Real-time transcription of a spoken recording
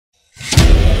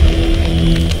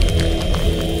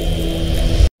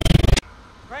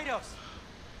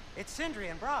Sindri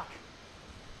and Brock.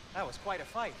 That was quite a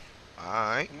fight.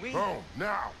 Alright. And we... Oh,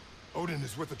 now! Odin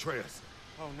is with Atreus.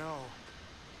 Oh no.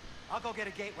 I'll go get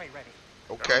a gateway ready.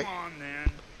 Okay. Come on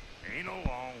then. Ain't a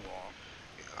long walk.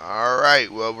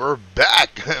 Alright, well, we're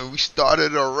back. We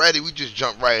started already. We just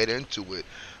jumped right into it.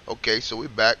 Okay, so we're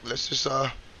back. Let's just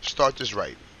start this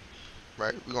right.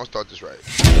 Right? We're gonna start this right.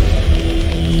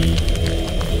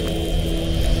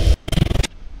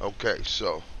 Okay,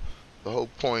 so the whole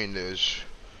point is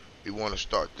we want to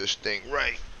start this thing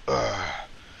right.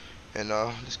 And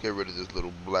let's get rid of this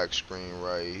little black screen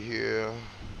right here,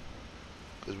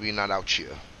 because we not out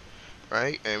here,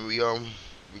 right? And we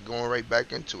going right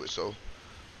back into it. So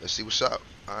let's see what's up.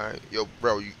 All right, yo,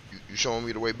 bro, you showing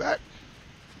me the way back?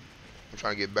 I'm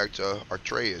trying to get back to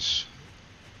Atreus,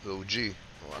 little G.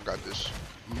 Oh, I got this.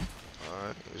 All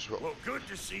right, let's roll. Well, good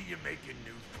to see you making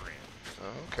new friends.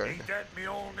 Okay. Ain't that me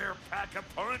on there pack a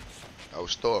punch? I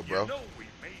was Thor, bro. You know we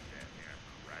made that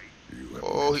hammer, right?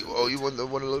 Oh, you want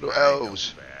one of the little I know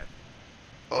elves. that.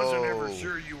 Wasn't ever Oh.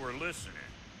 sure you were listening.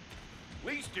 At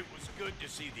least it was good to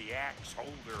see the axe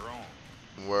hold her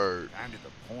own. Word. Kind of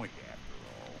the point, after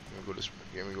all. Let me go this way.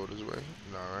 Can we go this way?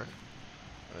 All right.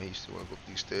 He still want to go up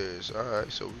these stairs. All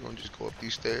right, so we're gonna just go up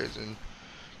these stairs and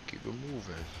keep it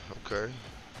moving. Okay.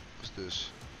 What's this?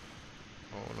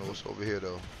 I don't know what's over here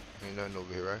though. Ain't nothing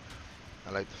over here, right?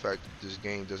 I like the fact that this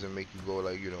game doesn't make you go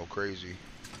like, you know, crazy.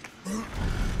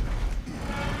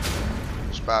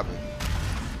 What's poppin'?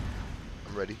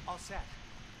 I'm ready. All set.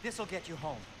 This'll get you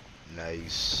home.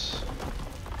 Nice.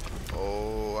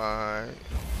 Oh, alright.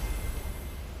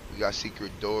 We got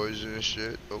secret doors and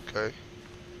shit. Okay.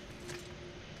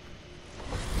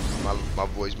 My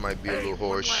voice might be a little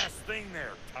hoarse. One last thing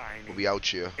there, Tiny. We'll be out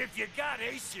here. If you got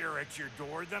Aesir at your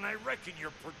door, then I reckon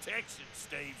your protection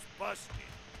stave's busted.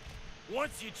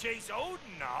 Once you chase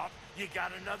Odin off, you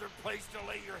got another place to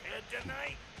lay your head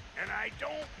tonight? And I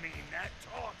don't mean that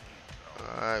talking, though.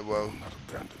 Alright, well. I'll not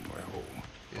abandon my home.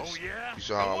 Yes. Oh, yeah? You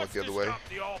saw how I went the other way? Stop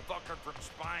the all-bucker from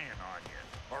spying on you,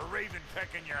 or Raven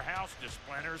pecking your house to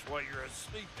splinters while you're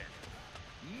asleep in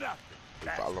it. Nothing. You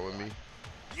That's following me?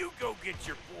 You go get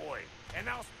your boy, and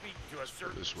I'll speak to a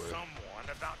certain this way. someone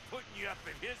about putting you up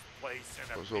at his place in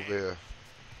a What's bit. over here?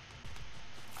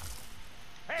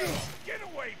 Hey, get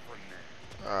away from there.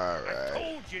 I Alright.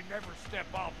 told you never step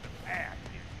off the path,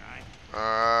 didn't I?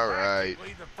 Alright.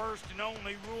 Practically the first and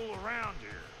only rule around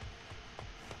here.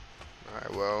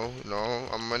 Alright, well, you know,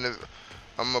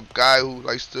 I'm a guy who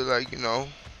likes to, like, you know,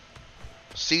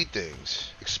 see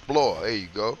things. Explore. There you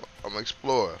go. I'm an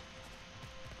explorer.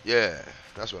 Yeah,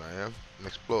 that's what I am. An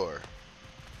explorer.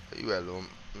 Where you at, little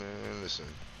man? Listen.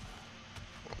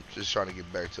 I'm just trying to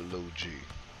get back to Lil G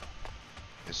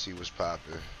and see what's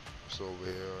poppin'. What's over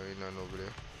here? Ain't nothing over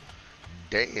there.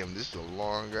 Damn, this is a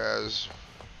long ass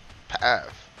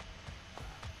path.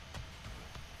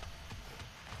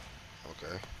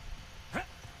 Okay.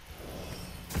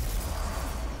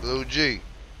 Lil G.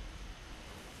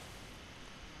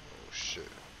 Oh shit.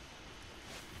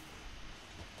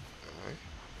 Alright.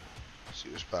 See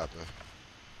what's poppin'.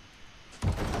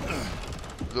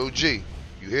 Lil G,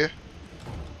 you here?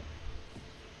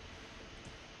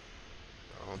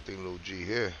 I don't think Lil G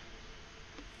here.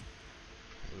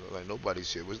 It look like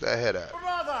nobody's here. Where's that head at?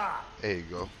 Brother! There you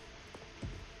go.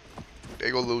 There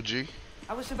you go, Lil G.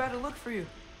 I was about to look for you.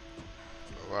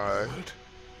 Alright. What?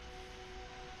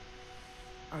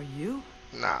 Are you?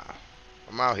 Nah.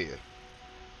 I'm out here.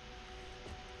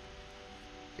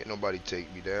 Can't nobody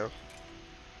take me down.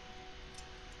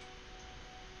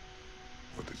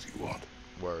 What does he want?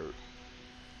 Word.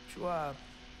 To,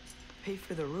 pay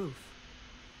for the roof.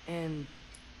 And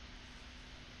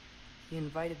he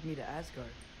invited me to Asgard.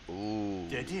 Ooh.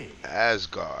 Did he? I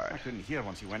Asgard. couldn't hear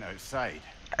once he went outside.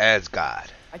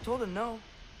 Asgard. I told him no.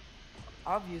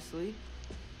 Obviously.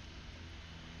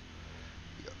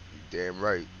 You damn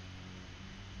right.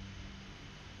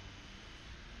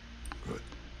 Good.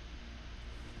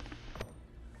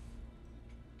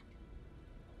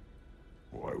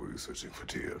 Why were you searching for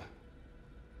Tyr?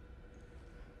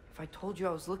 If I told you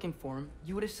I was looking for him,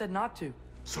 you would have said not to.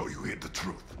 So you hid the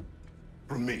truth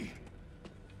from me.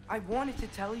 I wanted to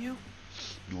tell you.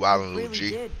 You wildin', I Lil really G.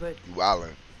 did, but You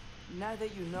wildin'. now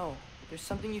that you know, there's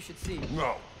something you should see.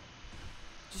 No.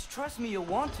 Just trust me, you'll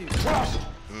want to. Trust.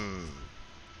 Mmm.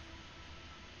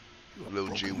 You have Lil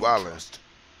G broken my wildin'. trust.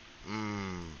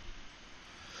 Mmm.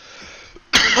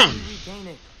 Let me regain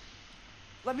it.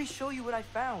 Let me show you what I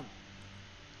found.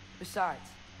 Besides,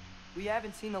 we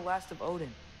haven't seen the last of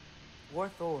Odin or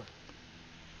Thor.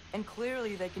 And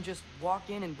clearly they can just walk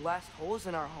in and blast holes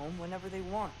in our home whenever they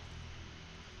want.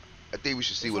 I think we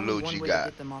should see There's what only Lil one G way to got.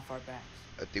 get them off our backs,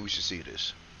 I think we should see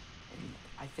this. and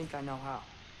I think I know how.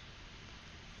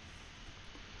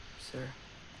 Sir,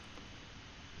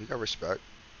 He got respect.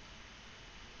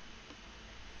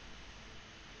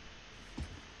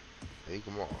 Hey,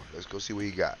 come on. Let's go see what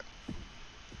he got.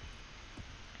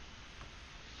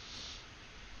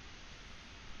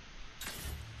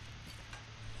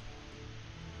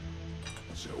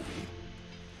 Show me.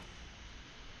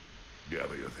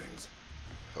 Gather your things.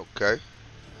 Okay.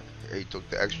 He took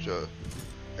the extra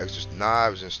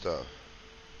knives and stuff.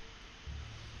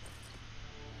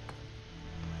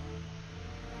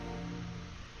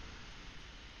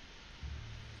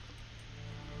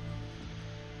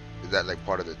 Is that like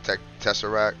part of the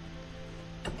Tesseract?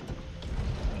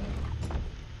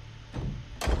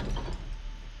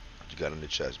 What you got on the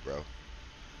chest, bro?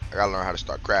 I gotta learn how to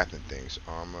start crafting things.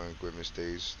 Armor, equipment,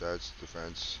 stage, stats,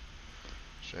 defense,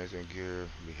 strength and gear.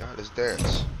 Behind, let's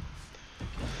dance.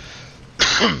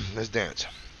 Let's dance.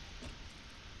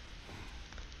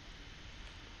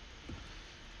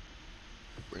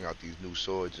 Bring out these new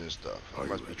swords and stuff. Are It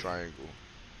you must be ready? triangle.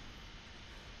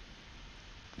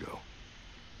 Go.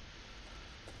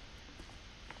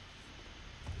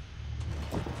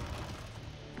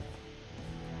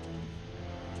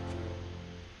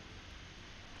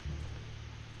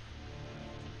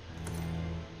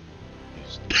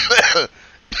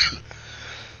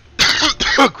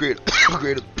 Create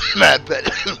a mad pet.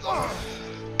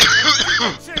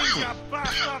 Change up,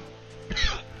 bastard!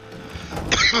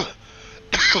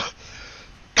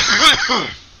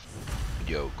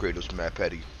 Yo, Kratos mad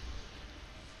petty.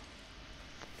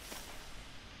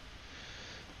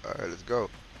 Alright, let's go.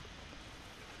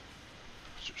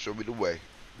 Show me the way.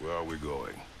 Where are we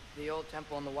going? the old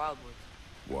temple in the Wildwoods.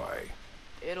 Why?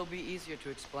 It'll be easier to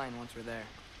explain once we're there.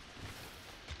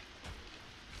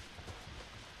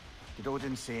 Did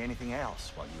Odin say anything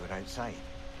else while you were outside?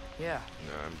 Yeah,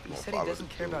 Nah, I'm he gonna said he follow doesn't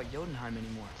the care dude. about Jotunheim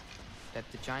anymore. That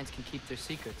the giants can keep their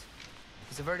secrets.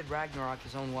 He's averted Ragnarok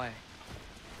his own way.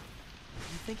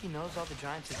 You think he knows all the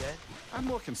giants are dead? I'm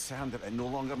more concerned that it no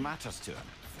longer matters to him.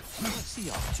 What's he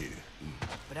up to?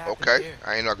 What happened Okay, here?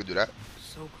 I ain't know I could do that.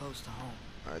 So close to home.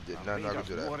 I did Our not know I could raiders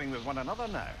do that. warring with one another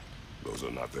now. Those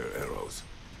are not their arrows.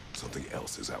 Something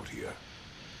else is out here.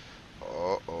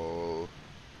 Uh-oh.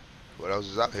 What else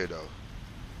is out here, though?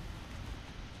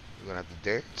 We're gonna have to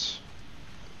dance?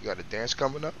 You got a dance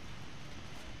coming up?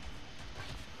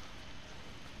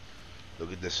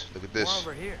 Look at this. Look at More this.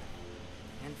 over here.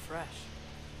 And fresh.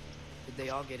 Did they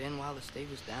all get in while the stave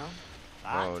was down?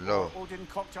 That, Oh, no. or Odin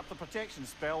cocked up the protection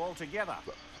spell altogether.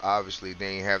 Obviously, they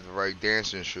ain't have the right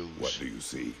dancing shoes. What do you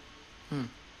see?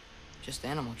 Just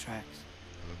animal tracks.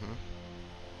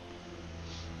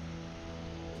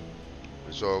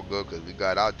 It's all good because we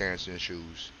got our dancing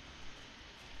shoes.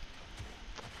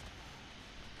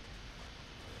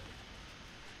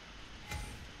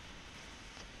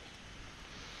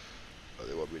 Oh,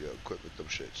 they want me to equip with them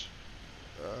shits.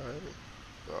 Alright.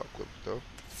 I'll equip with them.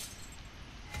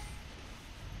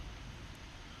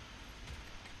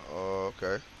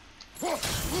 Okay.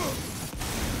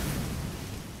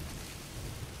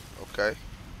 Okay.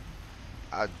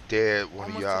 I dared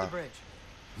one Almost of to y'all. the bridge.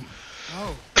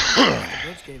 Oh, the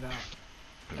bridge gave out.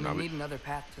 And Now we we- need another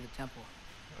path to the temple.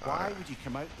 Why would you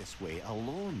come out this way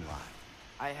alone, lad?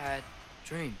 I had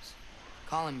dreams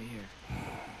calling me here.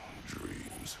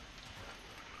 Dreams.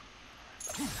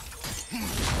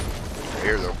 I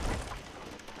hear them.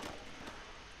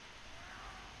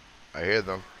 I hear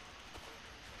them.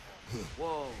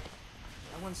 Whoa,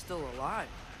 that one's still alive.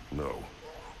 No.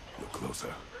 Look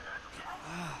closer.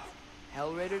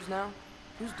 Hell Raiders now?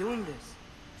 Who's doing this?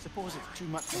 Suppose it's too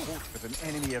much to hope that an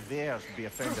enemy of theirs would be a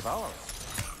friend of ours.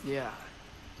 Yeah,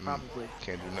 probably.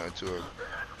 Can't do nothing to her.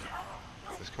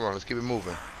 Let's come on. Let's keep it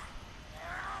moving.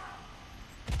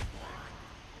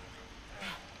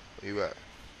 Where you at?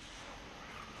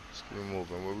 Let's keep it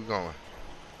moving. Where we going?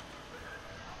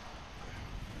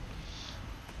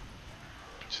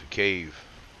 It's a cave.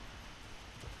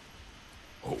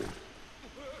 Oh,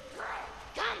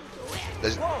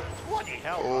 Let's. Whoa! Bloody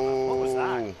hell, brother. What was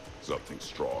that? Oh. something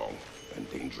strong and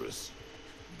dangerous.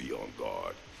 Be on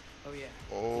guard. Oh yeah.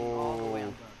 All the way Oh.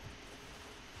 on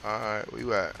guard. Alright, where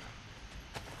you at?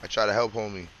 I try to help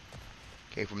homie.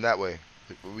 Came from that way.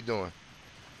 What we doing?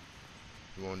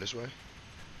 You going this way? I'm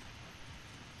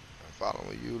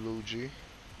following you, Lil G.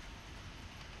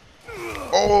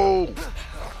 Oh!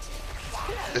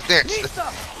 Let's dance.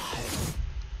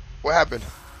 What happened?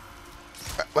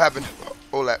 What happened?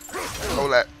 Hold that.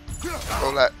 Hold that.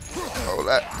 Hold that. Hold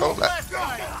that. Hold that.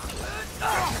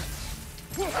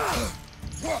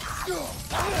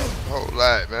 Hold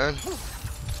that, man.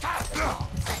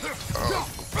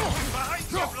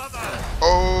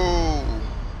 Oh,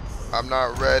 I'm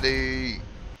not ready.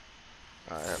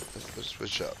 Alright, let's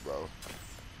switch up, bro.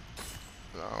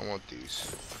 No, I don't want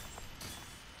these.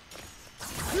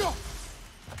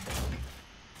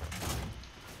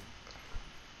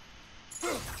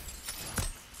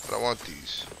 But I want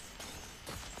these.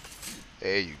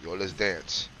 There you go. Let's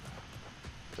dance.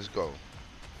 Let's go.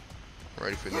 I'm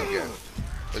ready for it again.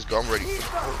 Let's go. I'm ready.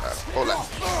 Hold that.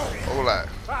 Hold that.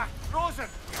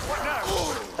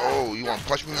 Oh, you want to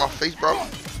punch me in my face, bro?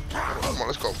 Come on,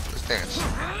 let's go. Let's dance.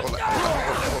 Hold that.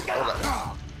 Hold that.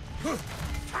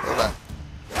 Hold that.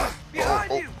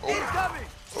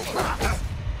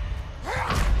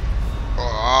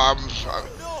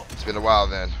 It's been a while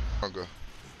then. Hunger.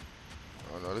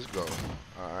 Oh no, let's go.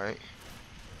 Alright.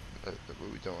 What are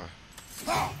we doing?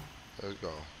 Let's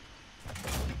go.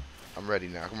 I'm ready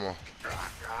now. Come on.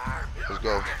 Let's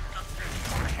go.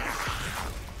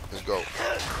 Let's go.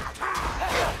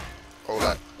 Hold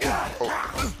that. Oh.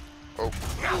 Oh. Oh.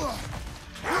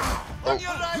 Oh.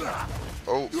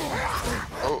 Oh.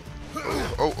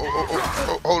 Oh.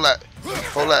 Oh. Hold that.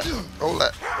 Hold that. Hold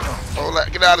that. Hold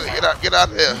that. Get out of here. Get out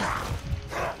of here.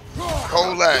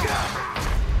 Hold that.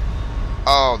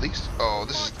 Oh, this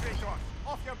is.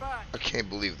 I can't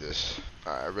believe this.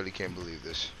 I really can't believe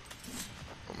this.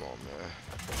 Come on, man.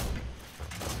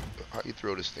 How you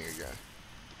throw this thing again?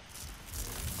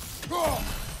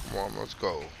 Come on, let's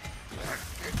go.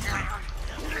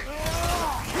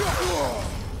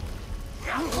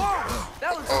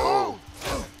 That was Oh.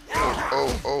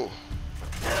 Oh.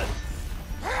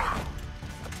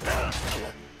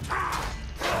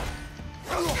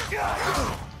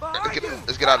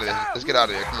 Let's get out of there. Let's get out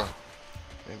of there. Come on.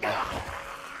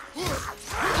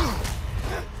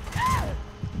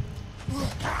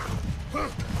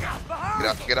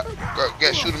 Get out.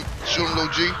 Go, shoot him,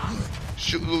 little G.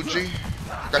 Shoot, little G.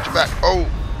 Got your back. Oh.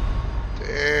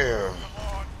 Damn.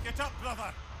 Get up,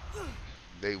 brother.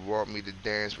 They want me to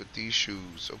dance with these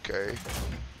shoes, okay?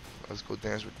 Let's go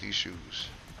dance with these shoes.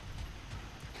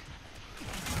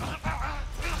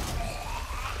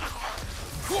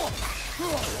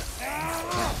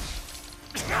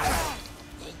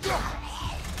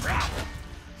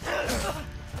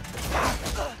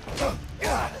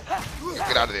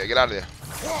 Get out of there, get out of there.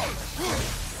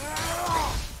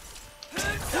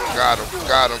 Got him,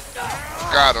 got him,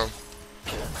 got him.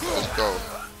 Let's go.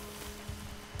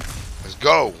 Let's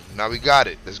go. Now we got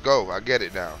it. Let's go. I get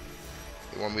it now.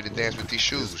 They want me to dance with these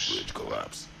shoes. This bridge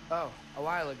collapsed. Oh, a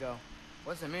while ago.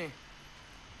 Wasn't me.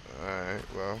 Alright,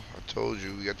 well, I told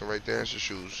you we got the right dancer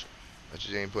shoes. I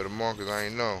just ain't put them on because I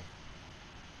ain't know.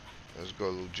 Let's go,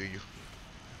 little G.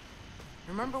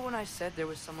 Remember when I said there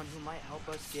was someone who might help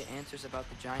us get answers about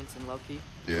the giants and Loki?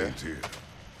 Yeah. Ain't here.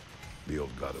 The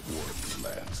old god of war of these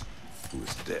lands, who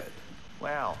is dead.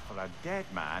 Well, for a dead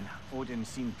man, Odin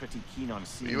seemed pretty keen on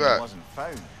seeing You he at? wasn't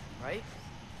found. Right?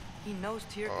 He knows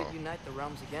Tyr could unite the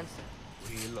realms against him.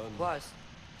 Plus,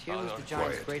 Tyr was the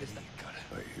giant's Quiet. greatest.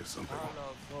 I hear something.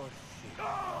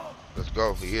 Let's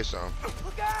go. He hears something.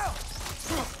 Look out!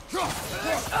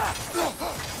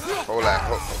 Hold that.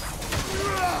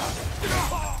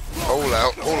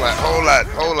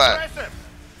 Hold that.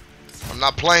 I'm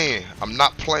not playing. I'm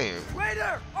not playing.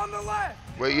 Raider, on the left!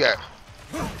 Where you at?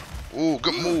 Ooh,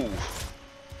 good move.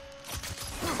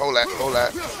 Hold that. Hold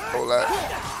that. Hold that.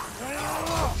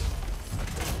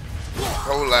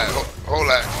 Hold that. Hold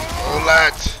that. Hold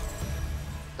that.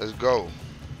 Let's go.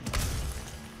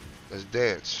 Let's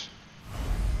dance.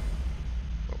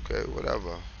 Okay,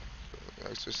 whatever.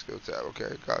 Extra skill tab.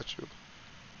 Okay, got you.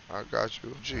 I got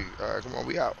you. Gee, alright, come on,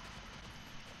 we out.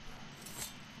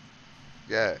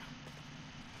 Yeah.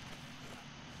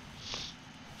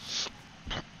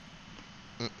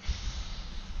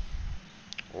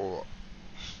 Oh.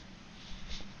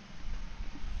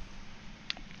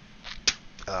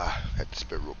 Had to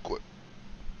spit real quick.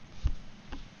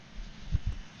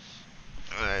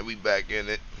 Alright, we back in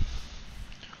it.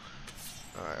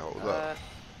 Alright, hold up.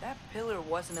 That pillar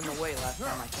wasn't in the way last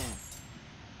time I came.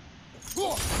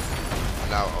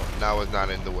 Now it's not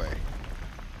in the way.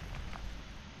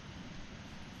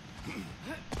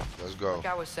 Let's go. Like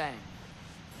I was saying,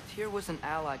 Tyr was an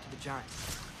ally to the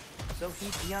giants. So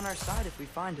he'd be on our side if we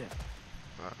find him.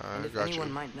 And I if got anyone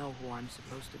you. might know who I'm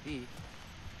supposed to be,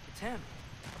 it's him.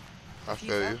 I If he's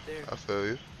feel out you. there, I feel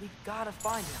you. We gotta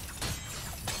find him.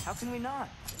 How can we not?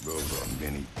 Those are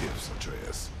many ifs,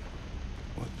 Atreus.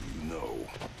 What do you know?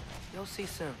 You'll see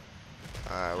soon.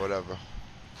 Alright, whatever.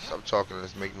 Stop talking,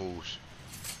 let's make moves.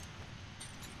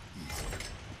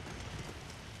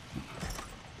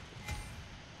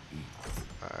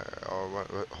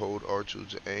 Hold R2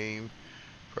 to aim.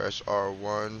 Press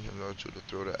R1 and R2 to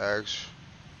throw the axe.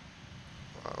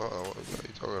 What are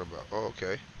you talking about? Oh,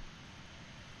 okay.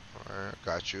 Alright,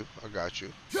 got you. I got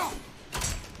you.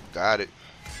 Got it.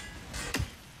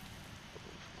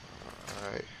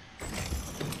 Alright.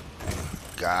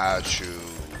 Got you.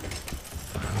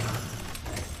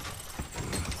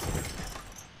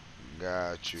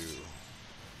 Got you.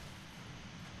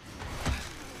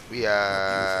 We I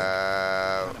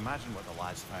have... can't imagine what the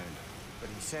lad's found, but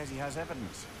he says he has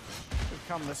evidence. We've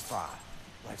come this far.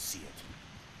 Let's see it.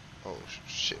 Oh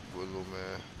shit, boy, little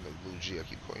man. Like Blue G, I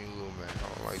keep calling you little man. I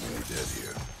don't like Many that. dead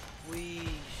here. We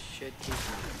should keep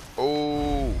moving.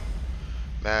 Oh!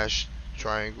 Mash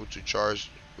triangle to charge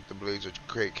with the blades of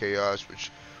create chaos,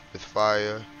 which with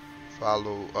fire.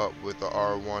 Follow up with the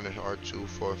R1 and R2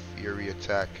 for a fury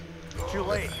attack. Too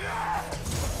late.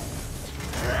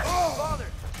 Father,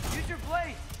 use your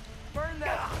blade. Burn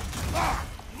them.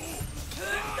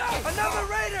 Another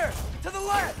raider! To the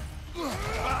left!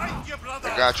 Behind you, brother!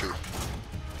 I got you.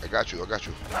 I got you. I got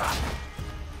you.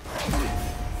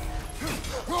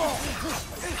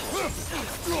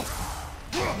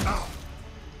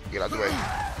 Get out the way.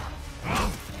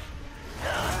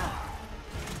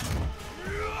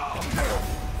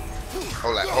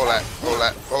 Hold that, hold that, hold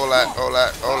that, hold that, hold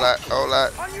that, hold that, hold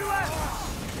that. On your left!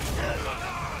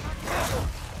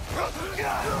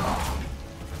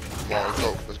 Come on, let's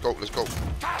go, let's go, let's go.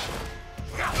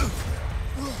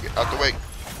 Get out the way.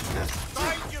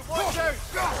 Behind you, watch out!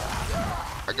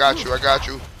 I got you, I got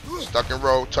you. Stuck and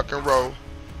roll, tuck and roll.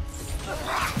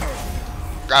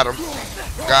 Got him,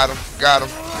 got him, got him,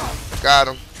 got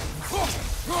him.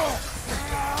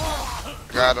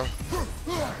 Got him.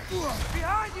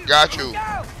 Behind you! Got you.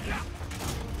 Go!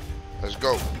 Let's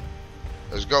go.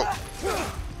 Let's go.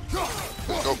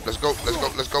 Let's go, let's go, let's go,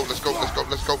 let's go, let's go, let's go,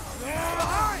 let's go.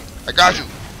 I got you.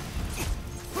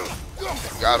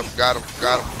 Got him, got him,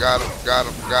 got him, got him, got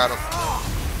him, got him.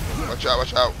 Watch out,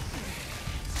 watch out.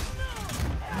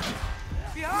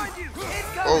 Behind you!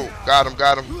 Incoming! Oh, got him,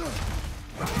 got him.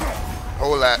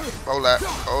 Hold that, hold that,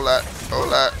 hold that,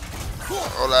 hold that,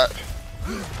 hold that.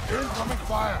 Incoming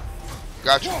fire.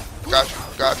 Got you, got you,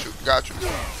 got you, got you,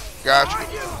 got you.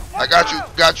 I got you,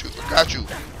 got you, got you.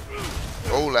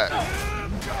 Hold that.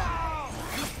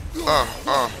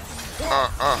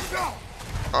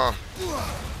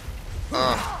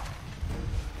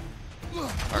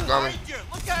 I got me. Behind you,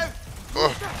 look out!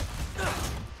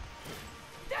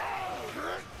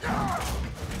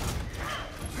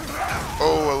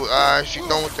 Oh, she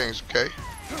throwing things, okay.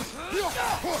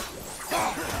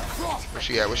 Where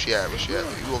she at? Where she at? Where she at?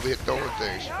 You over here throwing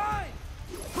things.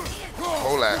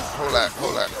 Hold that, hold that,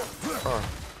 hold that.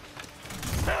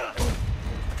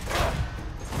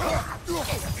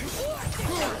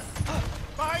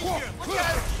 Behind you, look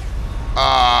out!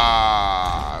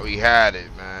 Ah, we had it,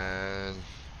 man.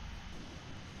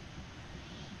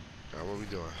 Now, what we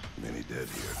doing? Many dead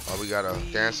here. Oh, we gotta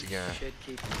dance again. Should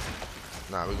keep moving.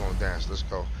 Nah, we gonna dance. Let's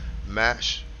go.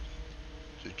 Mash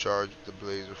to charge the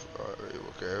blaze of.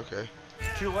 Okay, okay.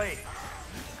 Too late.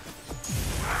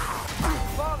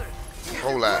 Father,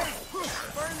 Hold that.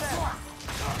 burn them!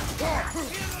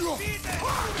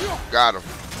 Got him.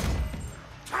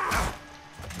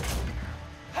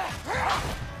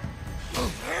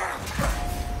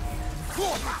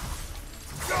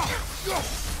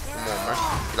 Come on, man.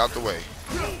 Get out the way.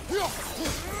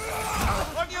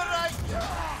 On your right!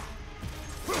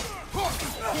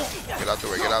 Get out the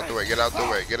way. Get out the way. Get out the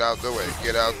way. Get out the way.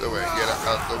 Get out the way. Get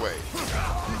out the way.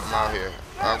 I'm out here.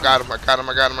 I got him. I got him.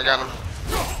 I got him. I got him.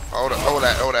 Hold that. Hold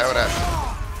that. Hold that. Hold that.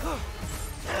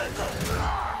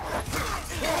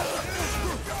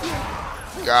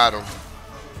 Got him.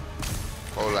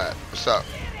 Hold that. What's up?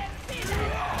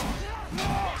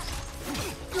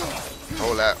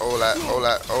 Hold that. Hold that. Hold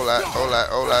that. Hold that. Hold that.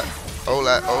 Hold that. Hold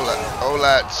that. Hold that. Hold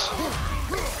that.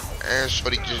 And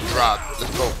Shorty just dropped.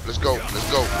 Let's go. Let's go. Let's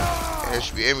go.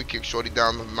 And we kick Shorty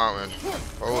down the mountain.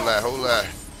 Hold that. Hold that.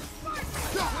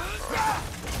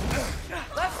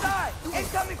 Left side!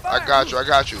 Incoming fire! I got you. I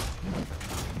got you.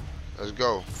 Let's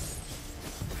go.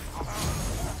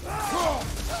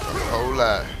 Hold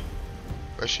that.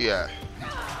 Where she at?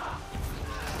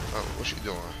 Oh, what's she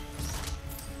doing?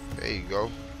 There you go.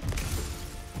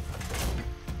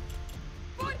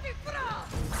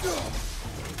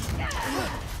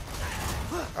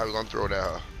 How we gonna throw that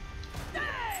her?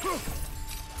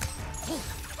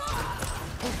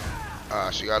 Ah,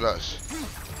 she got us.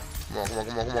 Come on, come on,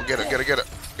 come on, come on. Get her, get her, get her.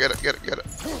 Get her, get her, get her.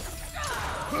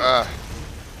 Ah.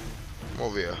 Come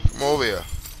over here. Come over here.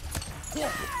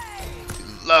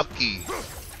 Lucky.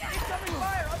 Incoming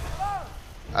fire up above!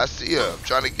 I see her. I'm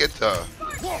trying to get to her.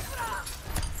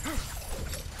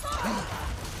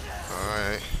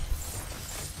 Alright.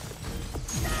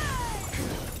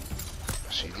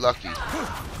 She's lucky.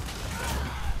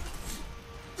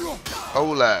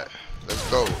 Hold that.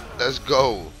 Let's go. Let's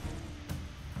go.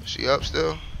 She up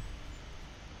still?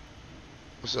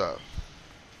 What's up?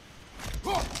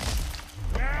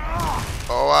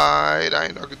 Alright, I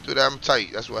ain't not gonna do that. I'm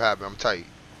tight. That's what happened. I'm tight.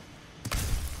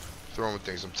 Throwing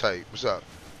things. I'm tight. What's up?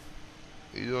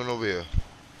 What you doing over here?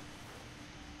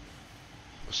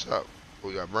 What's up? Oh,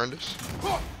 you got burn this?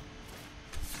 I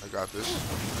got this.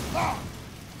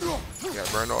 You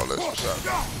gotta burn all this. What's up?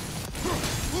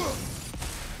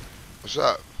 What's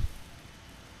up?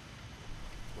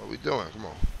 What we doing? Come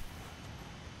on.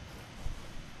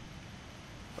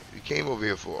 You came over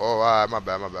here for? Oh, alright. My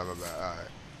bad. Alright.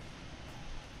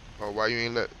 Oh, why you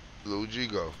ain't let Lil G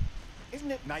go? Isn't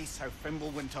it nice how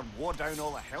Fimbulwinter wore down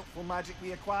all the helpful magic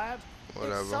we acquired?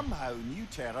 Whatever. Yet somehow new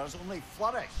terrors only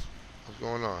flourish. What's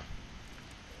going on?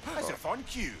 As if on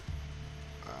cue.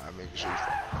 Alright, making sure.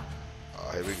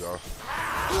 Oh, here we go.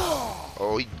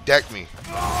 Oh, he decked me.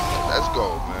 Let's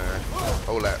go, man.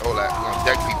 Hold that. You wanna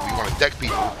deck people. You wanna deck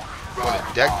people. You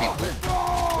wanna deck people. You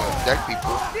wanna deck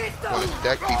people. You wanna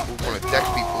deck people. You wanna deck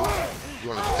people. You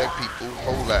wanna deck people.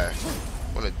 Hold that.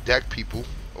 You wanna deck people.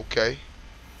 Okay.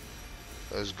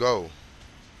 Let's go.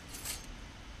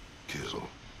 Kill.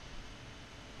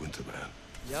 Winterman.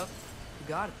 Yep, you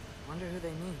got it. Wonder who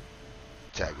they mean.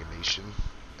 Antagonation.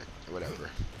 Whatever.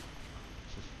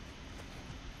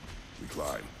 We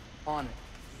climb. On it.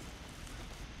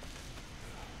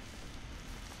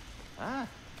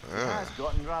 He has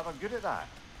gotten rather good at that.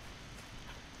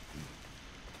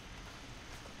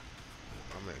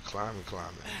 I'm in climbing.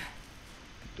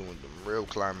 Doing the real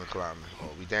climbing. Oh,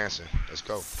 we dancing. Let's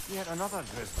go. Yet another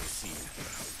grisly scene.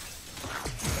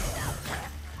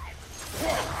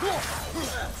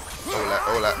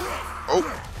 Hold that. Oh!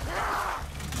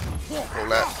 Hold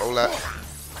that.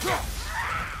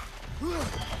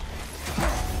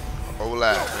 Hold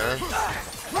that, man.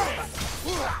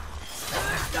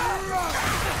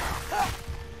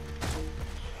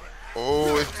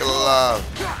 Oh, it's still alive.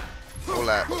 Hold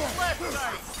that.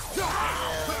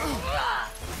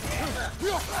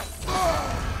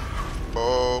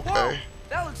 Okay.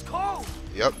 That looks cold.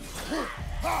 Yep.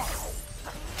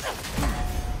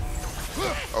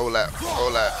 Hold that.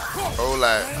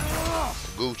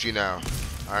 Gucci now.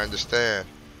 I understand.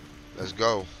 Let's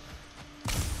go.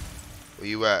 Where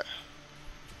you at?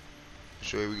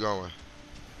 Which way we going?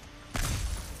 We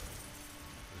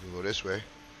can go this way.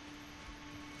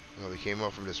 No, we came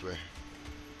up from this way.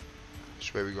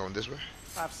 Which way we going? This way?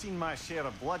 I've seen my share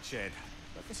of bloodshed,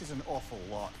 but this is an awful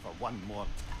lot for one more.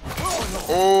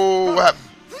 Oh, what happened?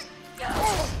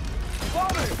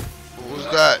 Who was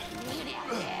that?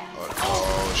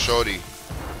 Oh, shorty.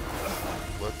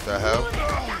 What the hell?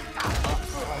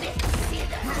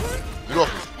 Get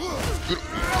off me.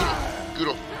 Get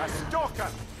off. A stalker!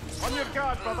 On your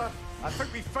guard, brother. I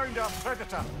think we found our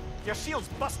predator. Your shield's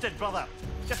busted, brother.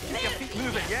 Just keep your feet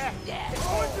moving, yeah?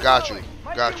 Got you.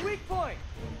 Might be a weak point.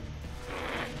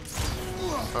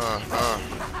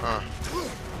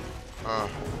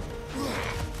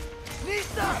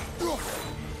 Nista!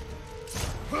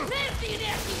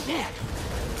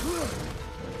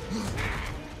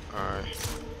 Alright.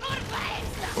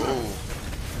 Oh.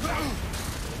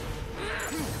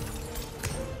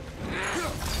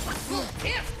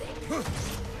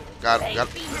 Got him.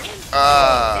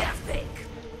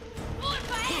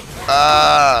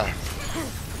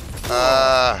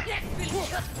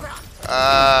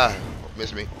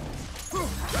 Miss me.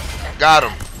 Got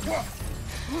him.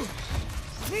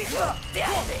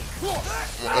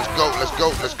 Let's go.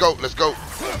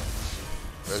 Oh,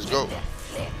 let's go.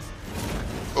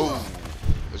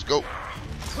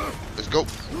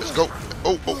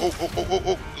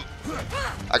 Oh.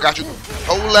 I got you.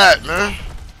 Hold that, man.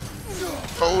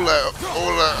 Hold that.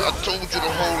 I told you to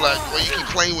hold that. Why you keep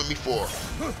playing with me for?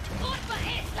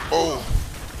 Oh.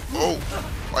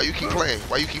 Why you keep playing?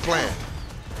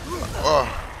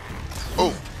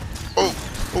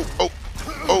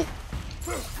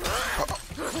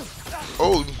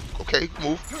 Oh, okay,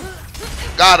 move.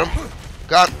 Got him.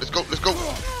 Let's go.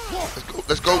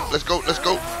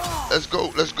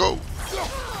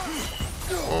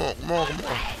 Oh, come on.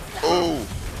 Oh,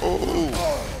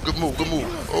 good move.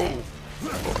 Oh,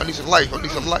 I need some life.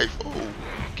 Oh,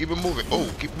 keep it moving. Oh,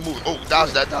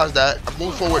 dodge that. I'm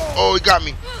moving forward. Oh, he got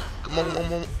me. Come on. Good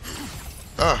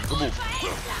move.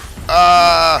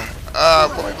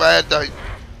 Boy, my head died.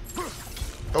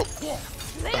 Oh.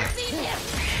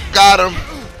 Got him.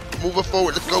 Moving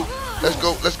forward. Let's go. Let's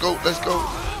go. Let's go. Let's go.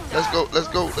 Let's go. Let's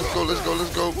go. Let's go. Let's go.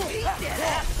 Let's go.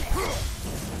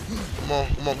 Come on.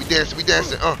 Come on. We dancing. We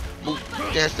dancing. Move.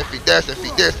 Dance their feet. Dance their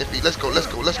feet. Dance their feet. Let's go. Let's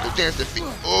go. Let's go. Dance their feet.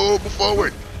 Oh, move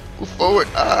forward. Move forward.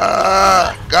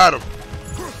 Ah, got him.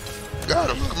 Got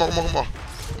him. Come on. Come on. Come on.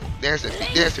 Dance their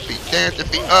feet. Dance their feet. Dance their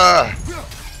feet.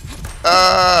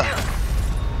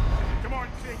 Come on,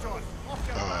 Kratos. Off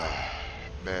your back.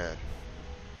 Man.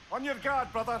 On your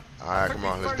guard, brother. All right, come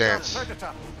on, let's dance. All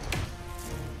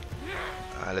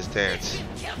right, let's dance.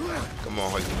 Come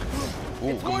on, Hoyt. Ooh,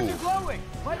 It's good more than move. glowing.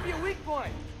 Might be a weak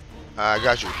point. I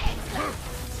got you. Come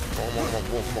on, come on,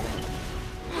 come on, come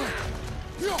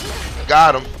on.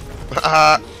 Got him.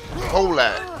 Hold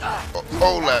that.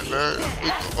 Hold that, man.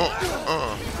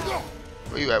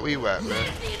 Where you at? Where you at, man?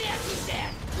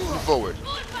 Move forward.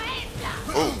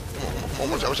 Oh, come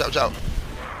on, watch out, watch out, watch out.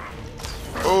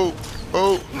 Oh,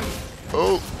 oh,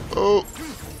 oh, oh.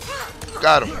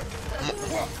 Got him.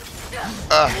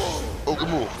 Oh, good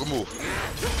move, good move.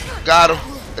 Got him.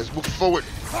 Let's move forward.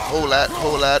 Hold that,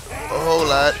 hold that, hold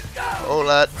that, hold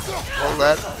that, hold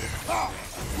that.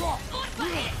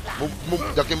 Move,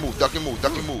 move, duck and move, duck and move,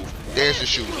 duck and move. Dancing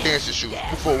shoes, dancing shoes.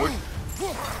 Move forward.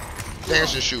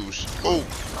 Dancing shoes. Oh,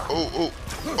 oh, oh,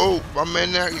 oh, my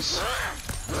man, nice.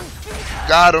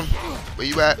 Got him. Where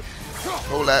you at?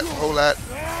 Hold that, hold that,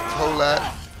 hold that,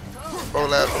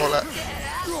 hold that, hold that.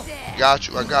 Got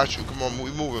you, I got you. Come on,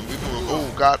 we moving, we moving.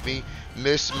 Oh, got me,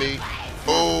 missed me.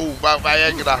 Oh,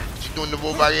 Viagra. She doing the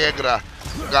bull Viagra.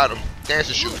 Got him.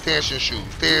 Dancing shoes, dancing shoes,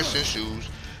 dancing shoes,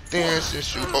 dancing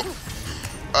shoes. Oh.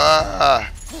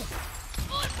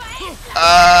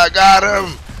 Got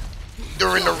him.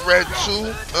 During the red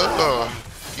too.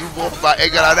 You both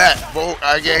Viagra that. Both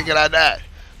Viagra that.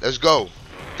 Let's go.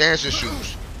 Dancing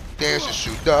shoes. Dancing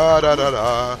shoes. Da da da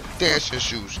da. Dancing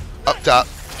shoes. Up top.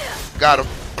 Got him.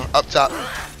 Up top.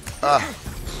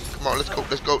 Come on, let's go.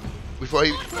 Let's go. Before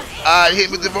he hit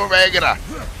me with the more regular.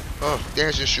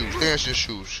 Dancing shoes. Dancing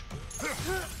shoes.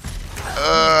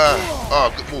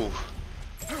 Good move.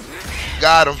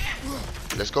 Got him.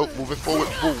 Let's go. Moving forward.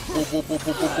 Boom. Boom. Boom. Boom.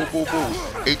 Boom. Boom. Boom. Boom. Boom.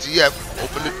 ATF.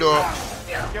 Open the door.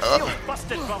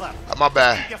 Busted, brother. My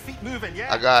bad. Keep your feet moving,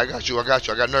 yeah? I got you. I got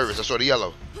you. I got nervous. I saw the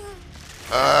yellow.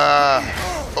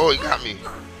 Oh, he got me.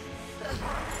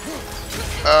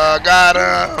 Got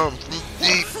him from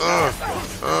deep.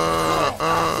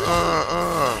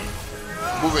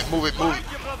 Move it, move it, move it.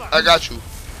 I got you.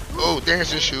 Oh,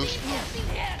 dancing shoes.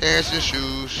 Dancing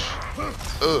shoes.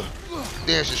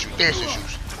 Dancing shoes, dancing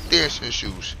shoes, dancing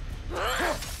shoes.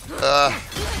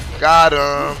 Got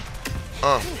him.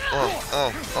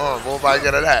 Boy, if I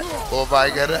get that. Boy, if I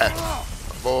get that.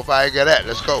 Boy, if I get that.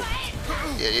 Let's go.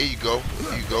 Yeah, there you go.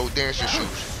 There you go. Dancing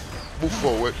shoes. Move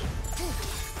forward.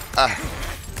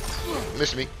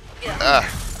 Miss me.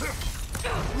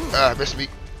 Miss me.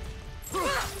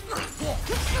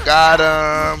 Got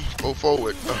him. Go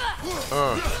forward.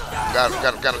 Got him.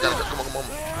 Got him. Got him. Got him. Come on, come on.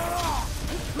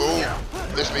 Oh,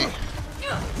 miss me.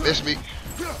 Miss me.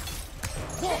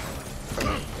 Come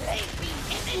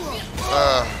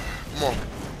on.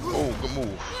 Oh, good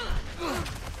move.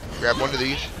 Grab one of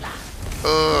these.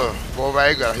 Boy,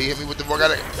 right here. He hit me with the ball.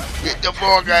 Get the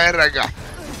ball, guy.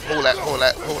 Hold that, hold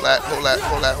that, hold that, hold that,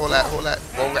 hold that, hold that, hold that.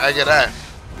 Boy, I get that.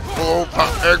 Boy,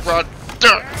 egg right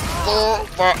there. Boy,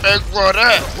 egg right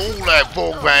there. Hold that,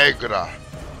 boy, egg right.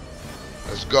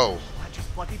 Let's go. I just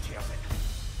bloody tears it.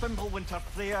 Fimbulwinter,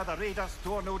 Freya, the raiders,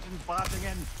 Stornodens barging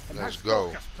in, and Let's now go.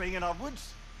 stalkers playing in our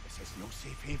woods. This is no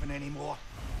safe haven anymore.